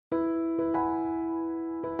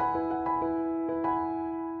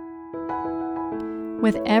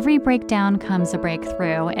With every breakdown comes a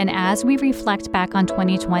breakthrough, and as we reflect back on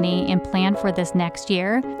 2020 and plan for this next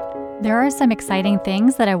year, there are some exciting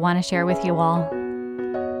things that I want to share with you all.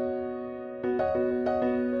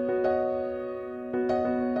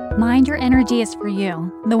 Mind Your Energy is for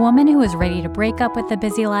you, the woman who is ready to break up with a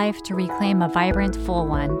busy life to reclaim a vibrant, full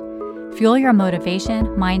one. Fuel your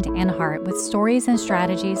motivation, mind, and heart with stories and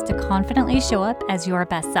strategies to confidently show up as your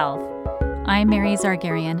best self. I'm Mary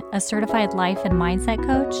Zargarian, a certified life and mindset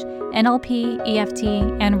coach, NLP, EFT,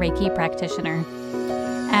 and Reiki practitioner.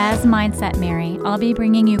 As Mindset Mary, I'll be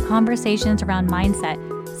bringing you conversations around mindset,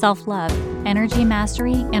 self-love, energy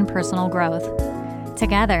mastery, and personal growth.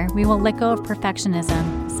 Together, we will let go of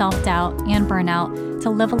perfectionism, self-doubt, and burnout to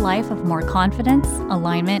live a life of more confidence,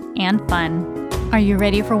 alignment, and fun. Are you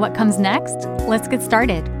ready for what comes next? Let's get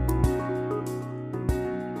started.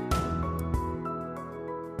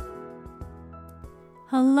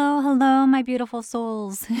 Hello, my beautiful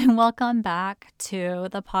souls. Welcome back to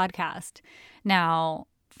the podcast. Now,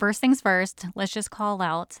 first things first, let's just call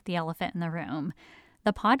out the elephant in the room.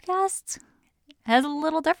 The podcast is a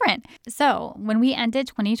little different. So, when we ended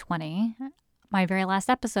 2020, my very last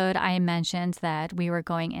episode, I mentioned that we were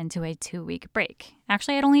going into a 2-week break.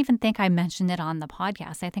 Actually, I don't even think I mentioned it on the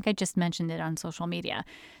podcast. I think I just mentioned it on social media.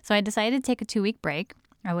 So, I decided to take a 2-week break.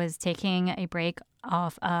 I was taking a break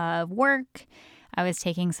off of work. I was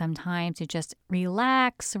taking some time to just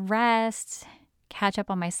relax, rest, catch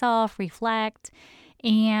up on myself, reflect,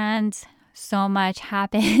 and so much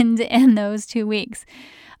happened in those 2 weeks.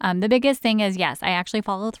 The biggest thing is, yes, I actually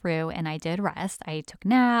followed through and I did rest. I took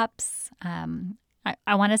naps.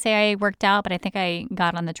 I want to say I worked out, but I think I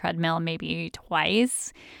got on the treadmill maybe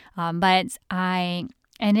twice. But I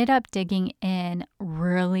ended up digging in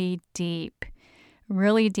really deep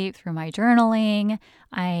through my journaling.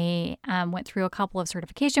 I went through a couple of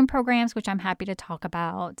certification programs, which I'm happy to talk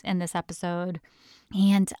about in this episode.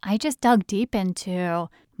 And I just dug deep into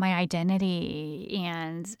my identity,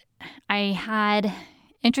 and I had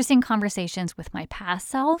interesting conversations with my past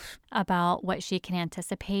self about what she can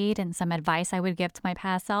anticipate and some advice I would give to my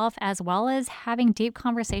past self, as well as having deep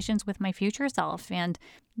conversations with my future self and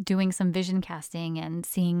doing some vision casting and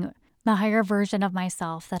seeing the higher version of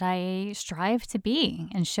myself that I strive to be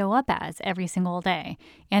and show up as every single day.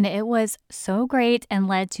 And it was so great and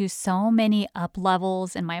led to so many up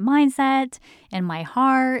levels in my mindset, in my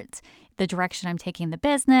heart, the direction I'm taking the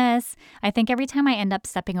business. I think every time I end up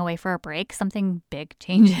stepping away for a break, something big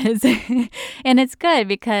changes. And it's good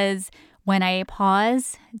because when I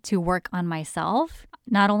pause to work on myself,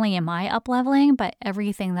 not only am I up leveling, but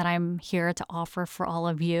everything that I'm here to offer for all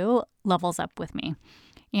of you levels up with me.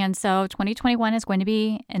 And so 2021 is going to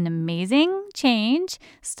be an amazing change,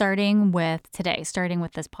 starting with today, starting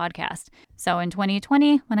with this podcast. So in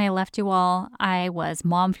 2020, when I left you all, I was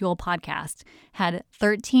Mom Fuel Podcast, had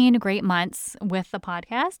 13 great months with the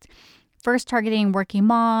podcast, first targeting working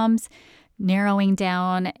moms, narrowing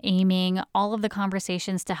down, aiming all of the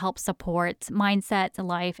conversations to help support mindset,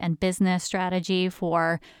 life, and business strategy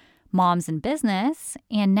for moms in business.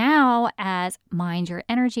 And now as Mind Your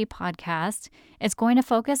Energy podcast, it's going to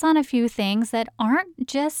focus on a few things that aren't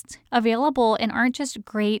just available and aren't just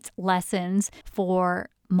great lessons for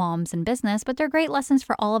moms in business, but they're great lessons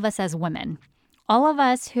for all of us as women. All of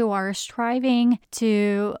us who are striving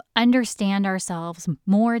to understand ourselves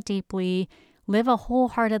more deeply, live a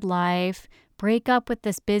wholehearted life, break up with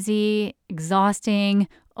this busy, exhausting,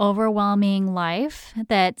 overwhelming life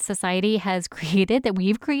that society has created, that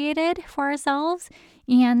we've created for ourselves.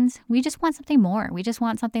 And we just want something more. We just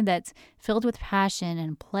want something that's filled with passion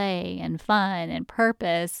and play and fun and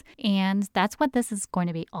purpose. And that's what this is going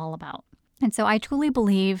to be all about. And so I truly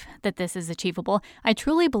believe that this is achievable. I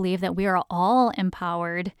truly believe that we are all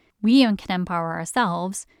empowered. We can empower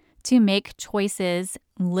ourselves to make choices,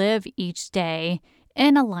 live each day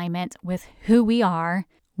in alignment with who we are,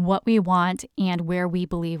 what we want, and where we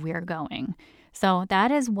believe we are going. So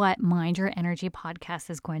that is what Mind Your Energy podcast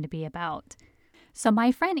is going to be about. So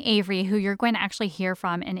my friend Avery, who you're going to actually hear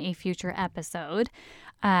from in a future episode,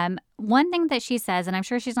 one thing that she says, and I'm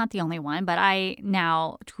sure she's not the only one, but I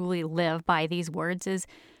now truly live by these words, is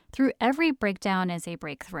through every breakdown is a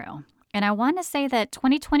breakthrough. And I want to say that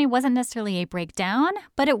 2020 wasn't necessarily a breakdown,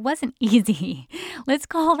 but it wasn't easy. Let's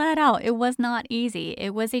call that out. It was not easy.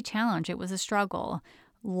 It was a challenge. It was a struggle.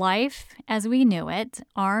 Life as we knew it,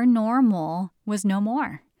 our normal, was no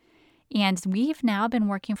more. And we've now been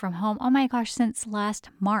working from home, oh my gosh, since last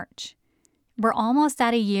March. We're almost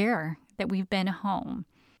at a year that we've been home.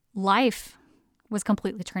 Life was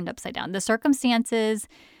completely turned upside down. The circumstances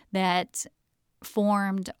that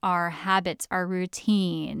formed our habits, our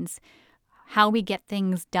routines, how we get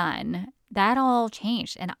things done, that all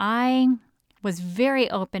changed. And I was very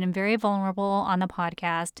open and very vulnerable on the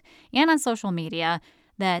podcast and on social media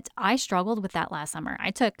that I struggled with that last summer.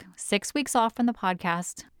 I took 6 weeks off from the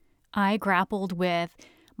podcast. I grappled with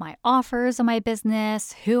my offers of my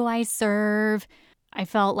business, who I serve. I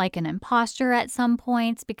felt like an imposter at some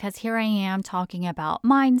points because here I am talking about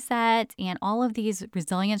mindset and all of these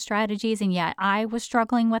resilient strategies, and yet I was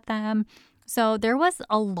struggling with them. So there was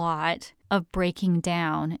a lot of breaking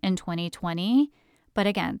down in 2020. But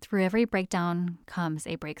again, through every breakdown comes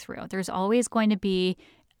a breakthrough. There's always going to be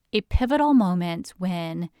a pivotal moment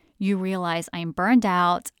when you realize I'm burned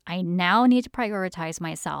out. I now need to prioritize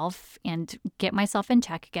myself and get myself in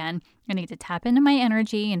check again. I need to tap into my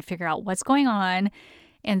energy and figure out what's going on.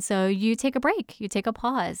 And so you take a break, you take a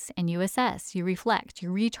pause, and you assess, you reflect,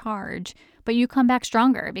 you recharge, but you come back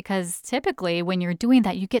stronger because typically when you're doing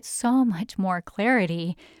that, you get so much more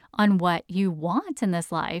clarity on what you want in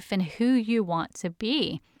this life and who you want to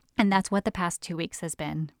be. And that's what the past 2 weeks has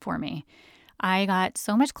been for me. I got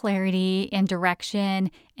so much clarity and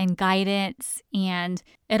direction and guidance, and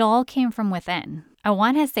it all came from within. I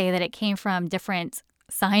want to say that it came from different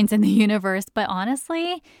signs in the universe, but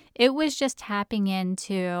honestly, it was just tapping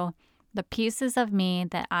into the pieces of me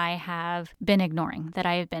that I have been ignoring, that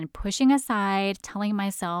I have been pushing aside, telling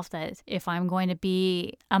myself that if I'm going to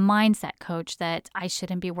be a mindset coach, that I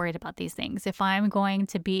shouldn't be worried about these things. If I'm going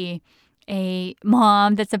to be a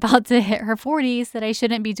mom that's about to hit her 40s, that I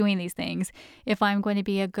shouldn't be doing these things. If I'm going to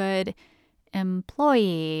be a good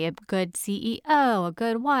employee, a good CEO, a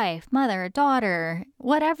good wife, mother, daughter,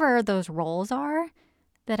 whatever those roles are,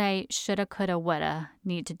 that I shoulda, coulda, woulda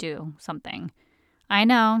need to do something. I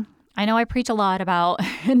know I preach a lot about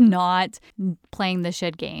not playing the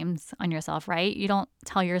should games on yourself, right? You don't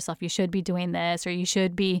tell yourself you should be doing this or you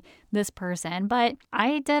should be this person. But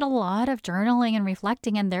I did a lot of journaling and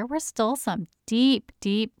reflecting, and there was still some deep,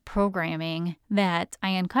 deep programming that I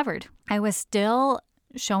uncovered. I was still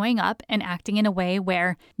showing up and acting in a way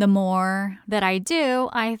where the more that I do,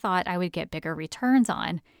 I thought I would get bigger returns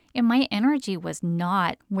on. And my energy was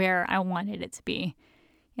not where I wanted it to be.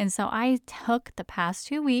 And so I took the past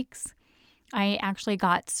 2 weeks. I actually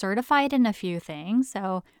got certified in a few things.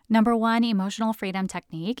 So number one, emotional freedom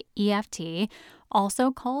technique, EFT,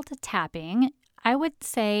 also called tapping. I would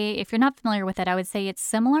say, if you're not familiar with it, I would say it's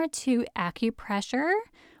similar to acupressure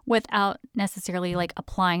without necessarily like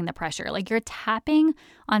applying the pressure. Like you're tapping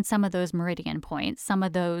on some of those meridian points, some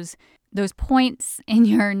of those points in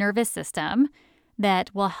your nervous system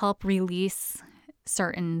that will help release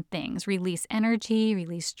certain things, release energy,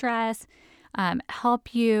 release stress,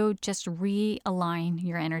 help you just realign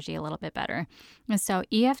your energy a little bit better. And so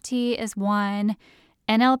EFT is one.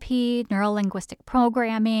 NLP, neuro-linguistic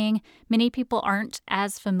programming. Many people aren't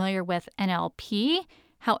as familiar with NLP.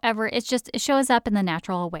 However, it shows up in the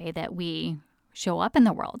natural way that we show up in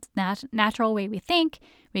the world, natural way we think,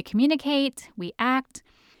 we communicate, we act.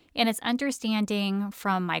 And it's understanding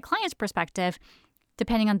from my client's perspective,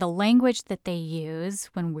 depending on the language that they use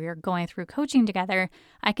when we're going through coaching together,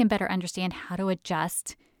 I can better understand how to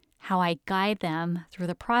adjust how I guide them through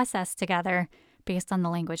the process together based on the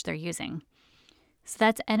language they're using. So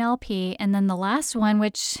that's NLP. And then the last one,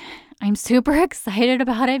 which I'm super excited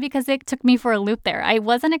about it because it took me for a loop there. I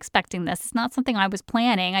wasn't expecting this. It's not something I was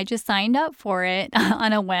planning. I just signed up for it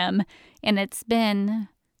on a whim, and it's been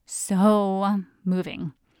so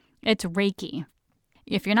moving. It's Reiki.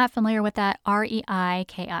 If you're not familiar with that,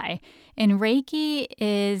 Reiki. And Reiki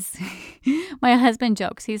is, my husband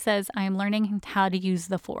jokes, he says, I'm learning how to use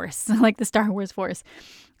the Force, like the Star Wars Force.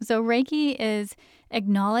 So Reiki is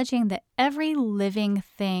acknowledging that every living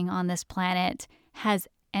thing on this planet has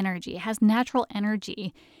energy, has natural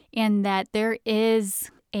energy, and that there is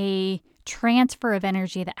a transfer of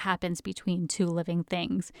energy that happens between two living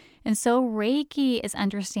things. And so Reiki is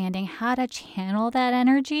understanding how to channel that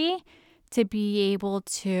energy to be able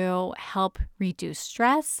to help reduce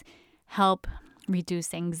stress, help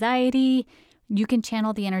reduce anxiety. You can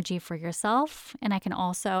channel the energy for yourself. And I can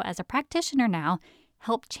also, as a practitioner now,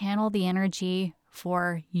 help channel the energy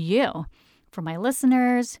for you, for my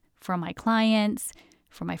listeners, for my clients,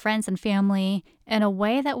 for my friends and family, in a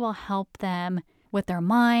way that will help them with their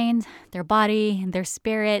mind, their body, and their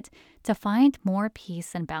spirit to find more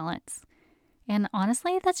peace and balance. And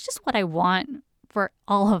honestly, that's just what I want for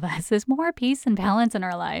all of us, is more peace and balance in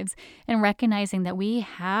our lives, and recognizing that we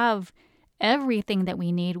have everything that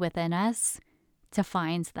we need within us to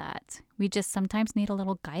find that. We just sometimes need a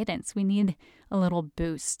little guidance. We need a little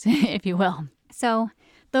boost, if you will. So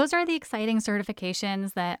those are the exciting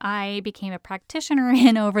certifications that I became a practitioner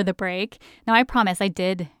in over the break. Now, I promise I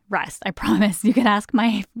did rest. I promise. You can ask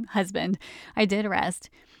my husband. I did rest.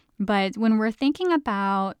 But when we're thinking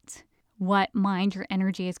about what Mind Your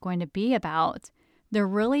Energy is going to be about, there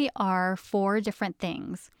really are 4 different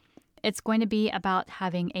things. It's going to be about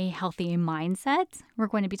having a healthy mindset. We're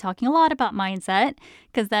going to be talking a lot about mindset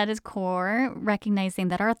because that is core, recognizing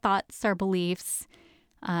that our thoughts, our beliefs,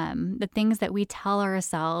 the things that we tell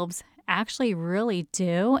ourselves actually really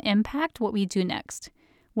do impact what we do next,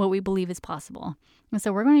 what we believe is possible. And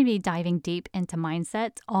so we're going to be diving deep into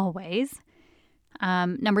mindset always.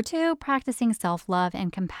 Number 2, practicing self-love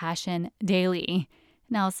and compassion daily.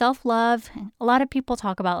 Now, self-love, a lot of people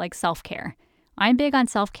talk about like self-care. I'm big on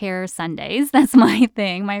self-care Sundays. That's my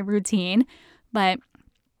thing, my routine. But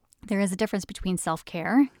there is a difference between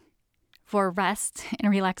self-care for rest and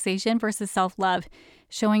relaxation versus self-love,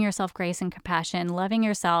 showing yourself grace and compassion, loving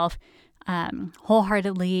yourself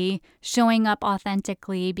wholeheartedly, showing up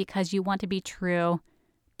authentically because you want to be true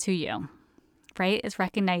to you, right? Is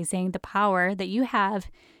recognizing the power that you have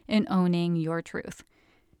in owning your truth.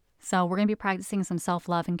 So we're going to be practicing some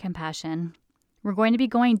self-love and compassion. We're going to be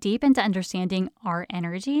going deep into understanding our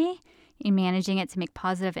energy and managing it to make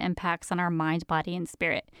positive impacts on our mind, body, and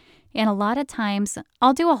spirit. And a lot of times,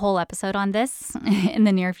 I'll do a whole episode on this in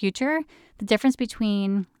the near future, the difference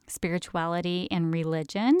between spirituality and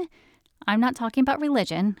religion. I'm not talking about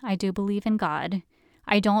religion. I do believe in God.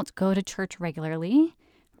 I don't go to church regularly,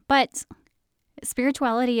 but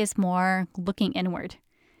spirituality is more looking inward.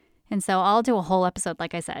 And so I'll do a whole episode,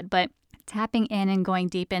 like I said, but tapping in and going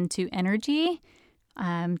deep into energy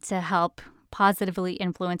to help positively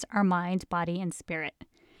influence our mind, body, and spirit.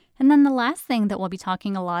 And then the last thing that we'll be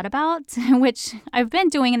talking a lot about, which I've been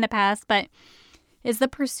doing in the past, but is the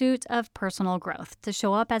pursuit of personal growth, to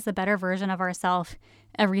show up as a better version of ourselves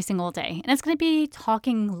every single day. And it's going to be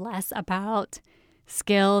talking less about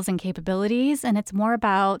skills and capabilities, and it's more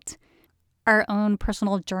about our own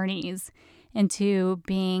personal journeys into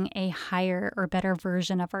being a higher or better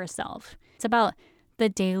version of ourselves. It's about the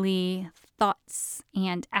daily thoughts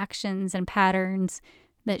and actions and patterns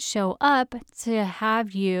that show up to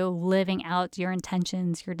have you living out your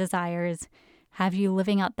intentions, your desires, have you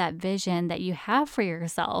living out that vision that you have for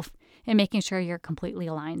yourself and making sure you're completely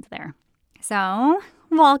aligned there. So,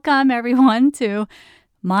 welcome everyone to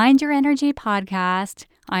Mind Your Energy podcast.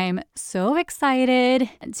 I'm so excited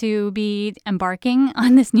to be embarking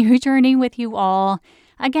on this new journey with you all.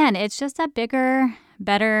 Again, it's just a bigger,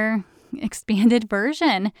 better, expanded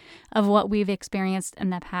version of what we've experienced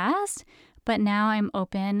in the past. But now I'm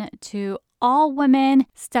open to all women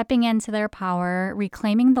stepping into their power,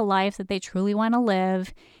 reclaiming the life that they truly want to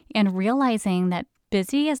live, and realizing that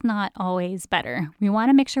busy is not always better. We want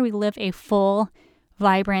to make sure we live a full,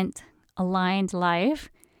 vibrant, aligned life,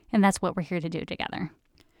 and that's what we're here to do together.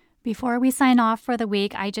 Before we sign off for the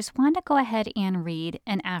week, I just want to go ahead and read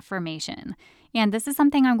an affirmation. And this is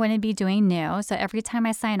something I'm going to be doing new. So every time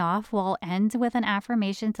I sign off, we'll end with an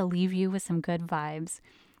affirmation to leave you with some good vibes.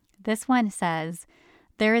 This one says,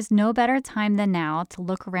 "There is no better time than now to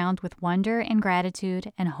look around with wonder and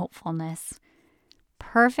gratitude and hopefulness."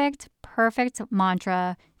 Perfect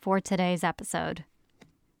mantra for today's episode.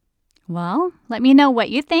 Well, let me know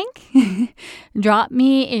what you think. Drop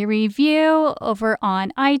me a review over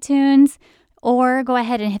on iTunes or go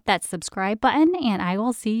ahead and hit that subscribe button, and I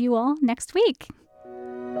will see you all next week.